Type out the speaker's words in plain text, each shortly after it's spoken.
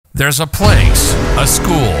There's a place, a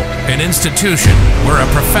school, an institution where a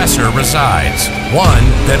professor resides. One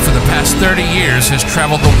that for the past 30 years has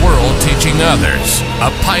traveled the world teaching others.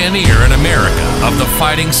 A pioneer in America of the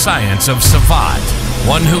fighting science of Savate.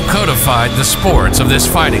 One who codified the sports of this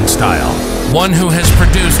fighting style. One who has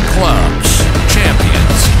produced clubs,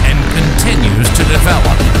 champions, and continues to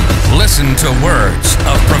develop. Listen to words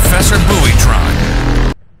of Professor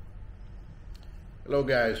Buitron. Hello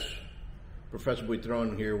guys, Professor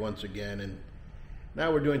Buitron here once again, and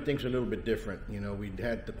now we're doing things a little bit different. You know, we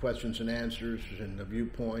had the questions and answers and the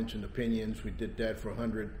viewpoints and opinions. We did that for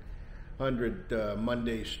 100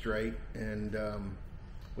 Mondays straight, and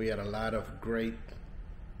we had a lot of great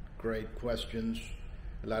questions,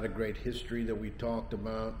 a lot of great history that we talked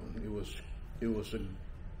about.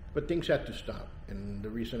 But things have to stop, and the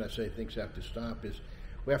reason I say things have to stop is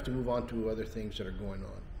we have to move on to other things that are going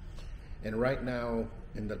on. And right now,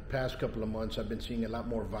 in the past couple of months, I've been seeing a lot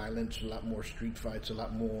more violence, a lot more street fights, a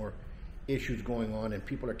lot more issues going on, and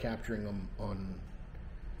people are capturing them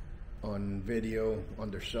on video,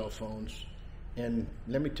 on their cell phones. And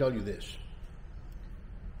let me tell you this,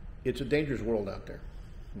 it's a dangerous world out there,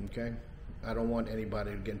 okay? I don't want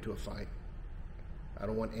anybody to get into a fight. I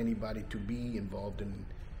don't want anybody to be involved in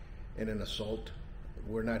an assault.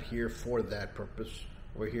 We're not here for that purpose.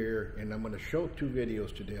 We're here, and I'm going to show two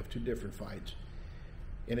videos today of two different fights.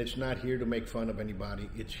 And it's not here to make fun of anybody.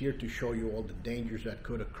 It's here to show you all the dangers that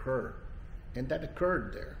could occur. And that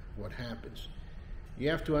occurred there. What happens? You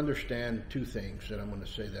have to understand two things, and I'm going to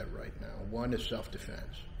say that right now. One is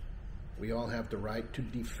self-defense. We all have the right to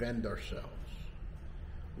defend ourselves.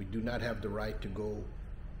 We do not have the right to go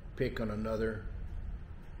pick on another,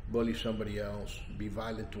 bully somebody else, be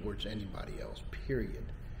violent towards anybody else, period.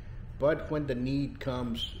 But when the need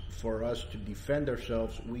comes for us to defend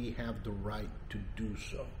ourselves, we have the right to do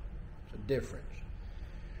so. It's a difference.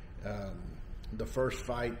 The first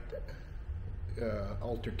fight,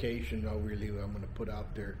 altercation, I'm going to put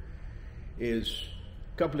out there, is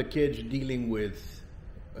a couple of kids dealing with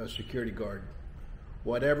a security guard.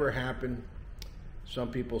 Whatever happened, some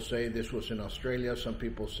people say this was in Australia, some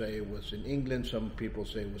people say it was in England, some people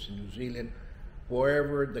say it was in New Zealand.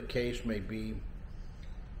 Wherever the case may be,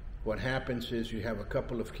 what happens is you have a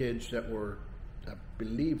couple of kids that I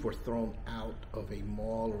believe were thrown out of a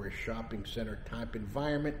mall or a shopping center type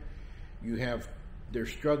environment. They're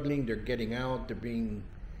struggling, they're getting out, they're being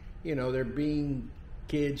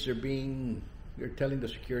kids, they're telling the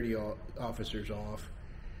security officers off.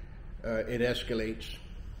 It escalates,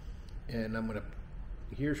 and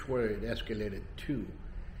here's where it escalated to.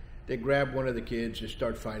 They grab one of the kids, they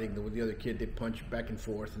start fighting with the other kid, they punch back and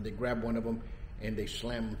forth, and they grab one of them, and they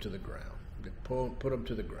slam him to the ground. They put him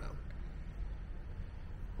to the ground.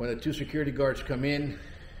 When the two security guards come in,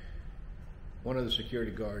 one of the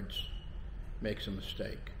security guards makes a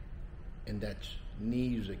mistake, and that's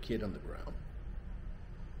knees a kid on the ground.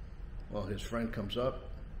 Well, his friend comes up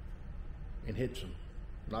and hits him,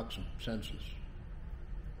 knocks him senseless.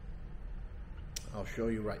 I'll show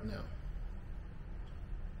you right now.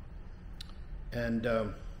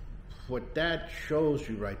 And what that shows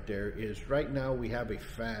you right there is right now we have a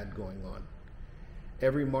fad going on.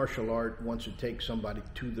 Every martial art wants to take somebody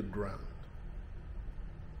to the ground.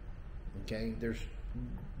 Okay? There's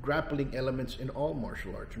grappling elements in all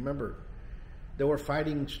martial arts. Remember, there were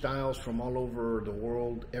fighting styles from all over the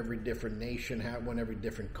world. Every different nation had one. Every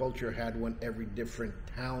different culture had one. Every different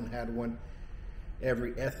town had one.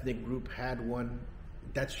 Every ethnic group had one.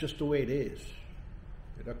 That's just the way it is.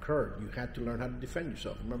 It occurred. You had to learn how to defend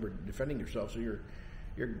yourself. Remember, defending yourself is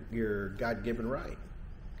your God-given right.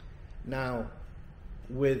 Now,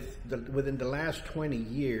 within the last 20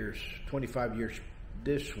 years, 25 years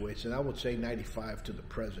this way, and I would say 95 to the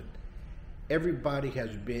present, everybody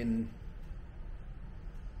has been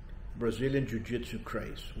Brazilian Jiu-Jitsu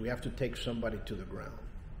craze. We have to take somebody to the ground.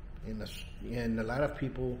 And a lot of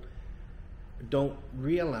people don't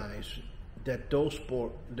realize that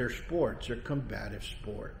their sports are combative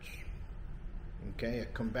sports. Okay, a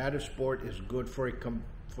combative sport is good for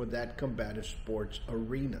that combative sports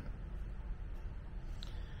arena.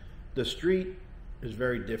 The street is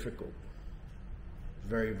very difficult,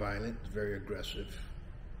 very violent, very aggressive.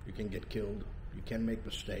 You can get killed. You can make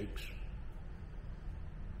mistakes.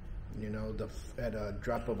 You know, at a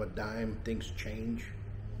drop of a dime, things change,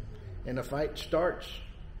 and a fight starts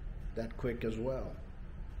that quick as well.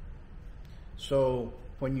 So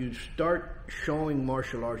when you start showing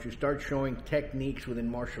martial arts, you start showing techniques within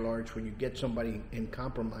martial arts, when you get somebody and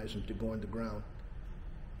compromise them to go on the ground,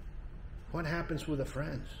 what happens with the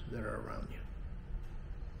friends that are around you?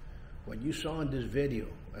 What you saw in this video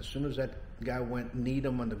As soon as that guy went, kneed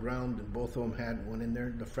him on the ground, and both of them had one in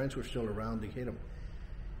there, the friends were still around to hit him.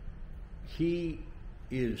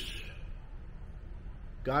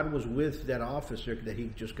 God was with that officer that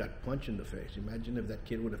he just got punched in the face. Imagine if that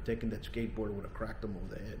kid would have taken that skateboard and would have cracked him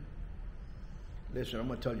over the head. Listen, I'm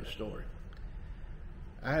going to tell you a story.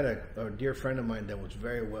 I had a dear friend of mine that was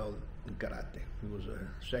very well in karate. He was a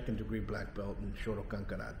second-degree black belt in Shotokan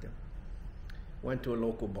karate. Went to a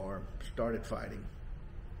local bar, started fighting.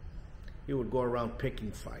 He would go around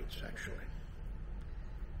picking fights, actually.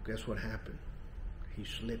 Guess what happened? He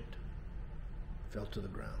slipped, fell to the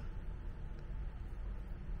ground.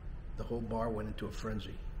 The whole bar went into a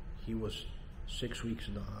frenzy. He was 6 weeks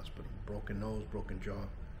in the hospital. Broken nose, broken jaw,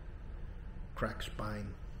 cracked spine,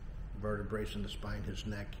 vertebrae in the spine, his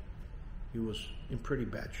neck. He was in pretty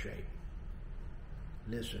bad shape.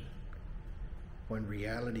 Listen, when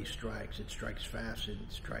reality strikes, it strikes fast, it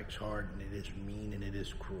strikes hard, and it is mean and it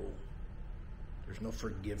is cruel. There's no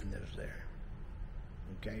forgiveness there.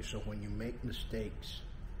 Okay, so when you make mistakes,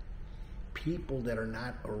 people that are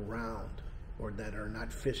not around or that are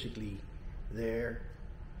not physically there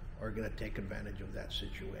are going to take advantage of that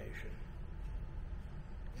situation.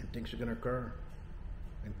 And things are going to occur.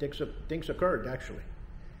 And things occurred, actually.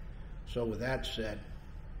 So with that said,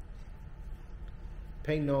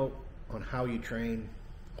 pay note on how you train,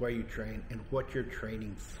 where you train, and what you're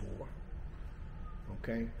training for.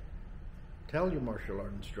 Okay? Tell your martial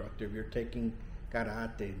art instructor, if you're taking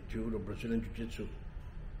karate, judo, Brazilian jiu-jitsu,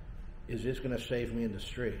 is this going to save me in the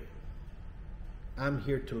street? I'm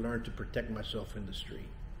here to learn to protect myself in the street.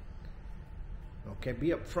 Okay, be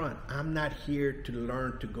upfront. I'm not here to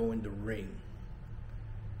learn to go in the ring.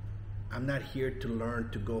 I'm not here to learn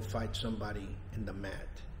to go fight somebody in the mat.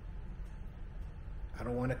 I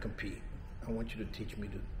don't want to compete. I want you to teach me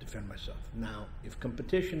to defend myself. Now, if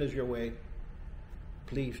competition is your way,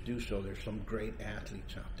 please do so. There's some great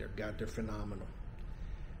athletes out there. God, they're phenomenal.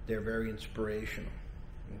 They're very inspirational.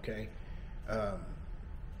 Okay?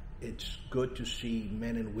 It's good to see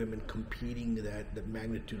men and women competing, the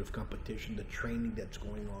magnitude of competition, the training that's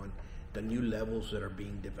going on, the new levels that are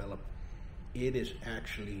being developed. It is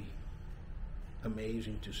actually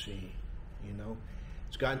amazing to see, you know.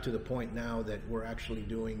 It's gotten to the point now that we're actually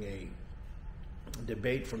doing a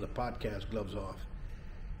debate for the podcast, Gloves Off.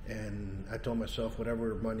 And I told myself,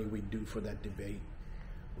 whatever money we do for that debate,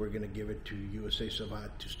 we're going to give it to USA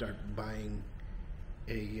Savate to start buying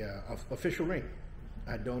a official ring.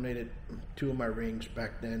 I donated 2 of my rings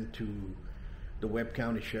back then to the Webb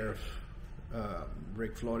County Sheriff,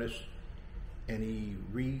 Rick Flores, and he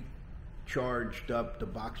recharged up the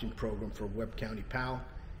boxing program for Webb County PAL.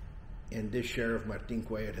 And this sheriff, Martin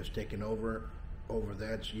Cuellar, has taken over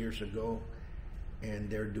that years ago, and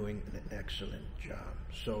they're doing an excellent job.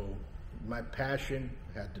 So my passion,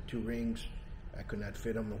 had the 2 rings. I could not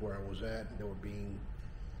fit them where I was at.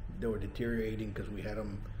 They were deteriorating because we had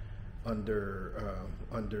them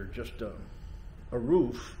under just a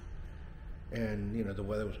roof, and you know the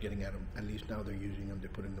weather was getting at them. At least now they're using them. They're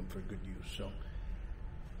putting them for good use. So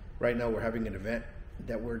right now we're having an event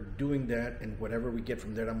that we're doing that, and whatever we get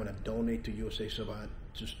from there, I'm going to donate to USA Savate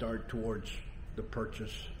to start towards the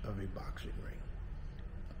purchase of a boxing ring.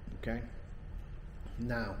 Okay.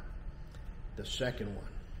 Now, the second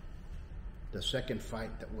one, the second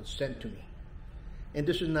fight that was sent to me, and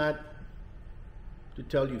this is not to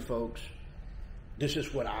tell you folks, this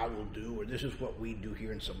is what I will do, or this is what we do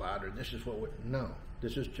here in Savate, or this is what no.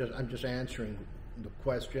 This is just, I'm just answering the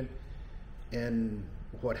question and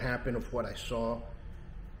what happened, of what I saw,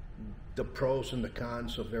 the pros and the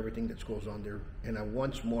cons of everything that goes on there. And I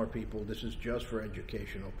once more, people, this is just for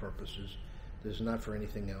educational purposes. This is not for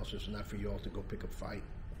anything else. It's not for you all to go pick a fight,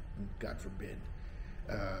 God forbid.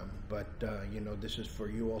 But you know, this is for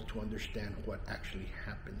you all to understand what actually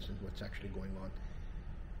happens and what's actually going on.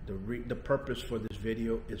 The purpose for this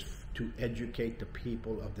video is to educate the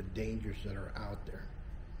people of the dangers that are out there.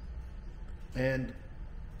 And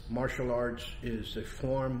martial arts is a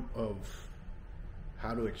form of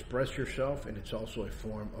how to express yourself, and it's also a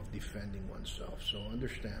form of defending oneself. So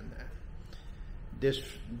understand that.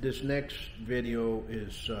 This next video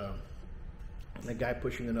is a guy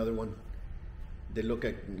pushing another one. They look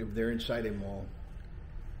at, if they're inside a mall,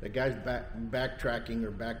 the guy's backtracking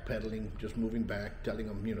or backpedaling, just moving back, telling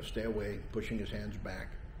him, you know, stay away, pushing his hands back.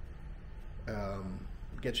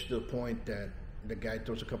 Gets to the point that the guy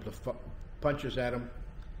throws a couple of punches at him.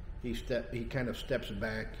 He kind of steps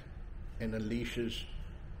back and unleashes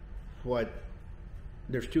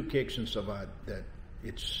there's 2 kicks in Savate that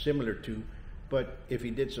it's similar to. But if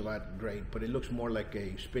he did Savate, great. But it looks more like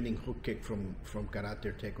a spinning hook kick from karate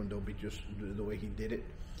or taekwondo, just the way he did it.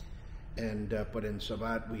 And but in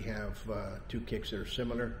Savate we have two kicks that are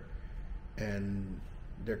similar, and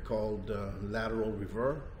they're called lateral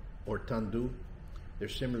reverse or tendu. They're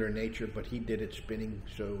similar in nature, but he did it spinning.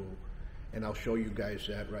 So, and I'll show you guys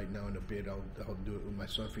that right now in a bit. I'll do it with my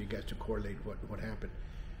son for you guys to correlate what happened.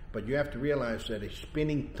 But you have to realize that a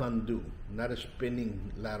spinning tendu, not a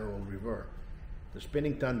spinning lateral reverse. The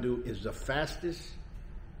spinning tendu is the fastest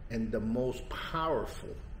and the most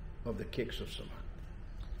powerful of the kicks of Savate.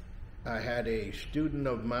 I had a student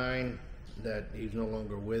of mine that he's no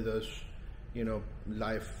longer with us. You know,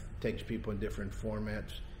 life takes people in different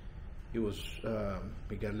formats. He got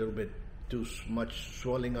a little bit too much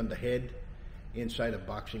swelling on the head inside a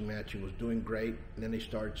boxing match. He was doing great, and then he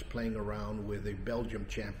starts playing around with a Belgium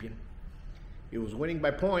champion. He was winning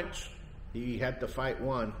by points. He had the fight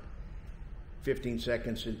won. 15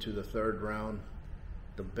 seconds into the third round,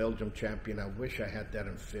 the Belgium champion, I wish I had that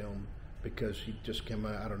in film, because he just came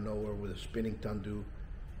out of nowhere with a spinning tendu,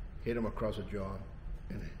 hit him across the jaw,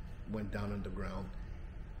 and went down on the ground.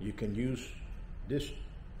 You can use this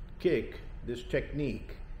kick, this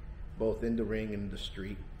technique, both in the ring and in the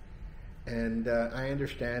street. And I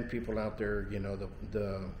understand people out there, you know,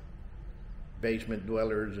 the basement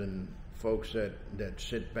dwellers and folks that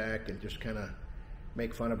sit back and just kind of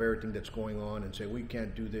make fun of everything that's going on and say, we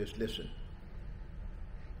can't do this. Listen,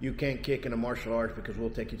 you can't kick in a martial arts because we'll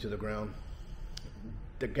take you to the ground.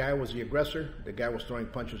 The guy was the aggressor. The guy was throwing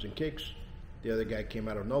punches and kicks. The other guy came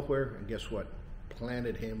out of nowhere, and guess what?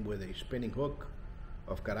 Planted him with a spinning hook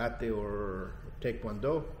of karate or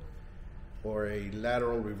taekwondo, or a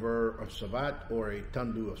lateral reverse of Savate, or a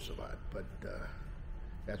tendu of Savate. But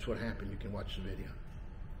that's what happened. You can watch the video.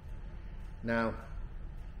 Now,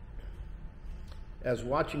 as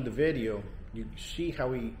watching the video, you see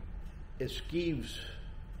how he esquives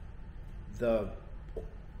the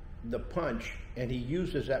punch, and he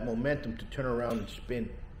uses that momentum to turn around and spin.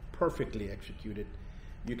 Perfectly executed.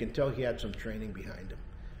 You can tell he had some training behind him.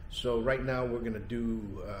 So right now we're going to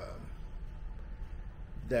do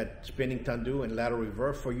that spinning tendu and lateral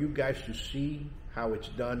reverse for you guys to see how it's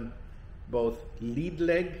done, both lead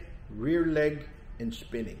leg, rear leg, and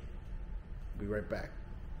spinning. Be right back.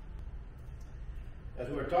 As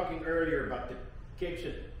we were talking earlier about the kicks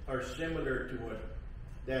that are similar to what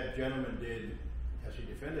that gentleman did as he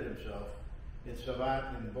defended himself, in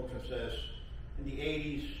Savate, and the book says, in the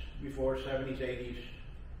 80s, before 70s, 80s,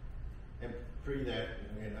 and pre that,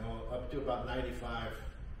 you know, up to about 95,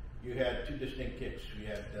 you had two distinct kicks. You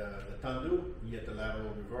had the tendu, you had the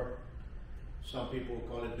lateral reverse. Some people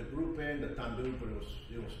call it the group in, the tendu, but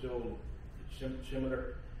it was still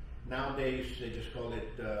similar. Nowadays, they just call it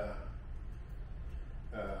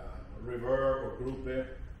reverse or group in.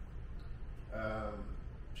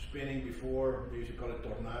 Spinning before, they used to call it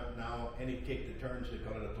tornado. Now, any kick that turns, they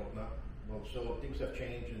call it a tornado. Well, so things have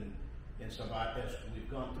changed in Savate as we've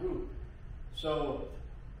gone through. So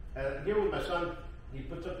here with my son, he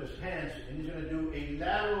puts up his hands and he's going to do a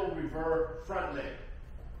lateral reverse front leg.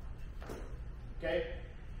 Okay?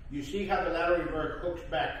 You see how the lateral reverse hooks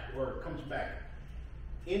back or comes back.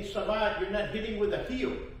 In Savate, you're not hitting with the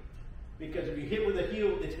heel, because if you hit with the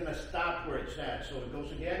heel, it's going to stop where it's at. So it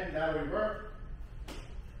goes again, lateral reverse.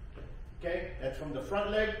 Okay? That's from the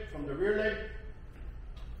front leg, from the rear leg.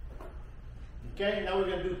 Okay, now we're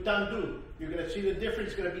going to do tendu. You're going to see the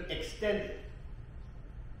difference is going to be extended.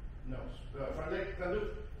 No, front leg, tendu.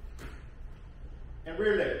 And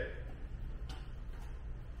rear leg.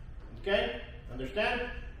 Okay, understand?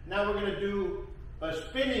 Now we're going to do a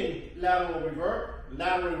spinning lateral reverse.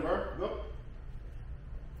 Lateral reverse, go.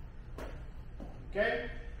 Okay?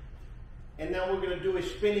 And now we're going to do a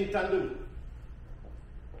spinning tendu.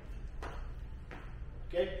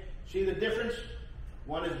 Okay, see the difference?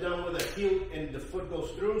 One is done with a heel and the foot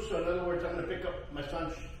goes through. So in other words, I'm going to pick up my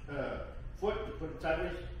son's foot and put it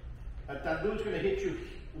sideways. A tendu is going to hit you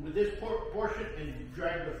with this portion and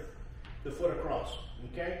drag the foot across.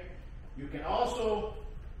 Okay? You can also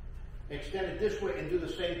extend it this way and do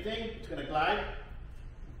the same thing. It's going to glide.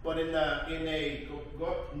 But in a go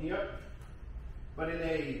up, knee up. But in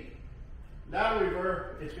a lateral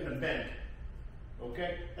reverse, it's going to bend.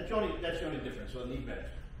 Okay? That's the only difference. So knee bends.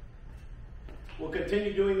 We'll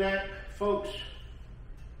continue doing that. Folks,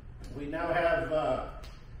 we now have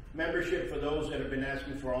membership for those that have been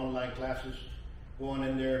asking for online classes. Go on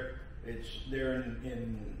in there. It's there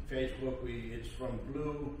in Facebook. It's from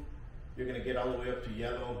blue. You're going to get all the way up to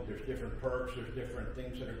yellow. There's different perks. There's different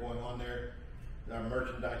things that are going on there. Our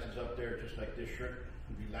merchandise is up there, just like this shirt.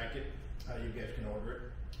 If you like it, you guys can order it.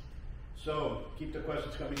 So keep the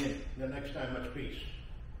questions coming in. Until next time, much peace.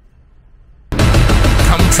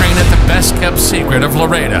 Come train at the best kept secret of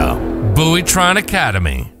Laredo. Buitron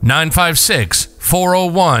Academy,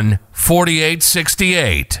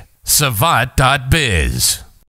 956-401-4868. Savate.biz.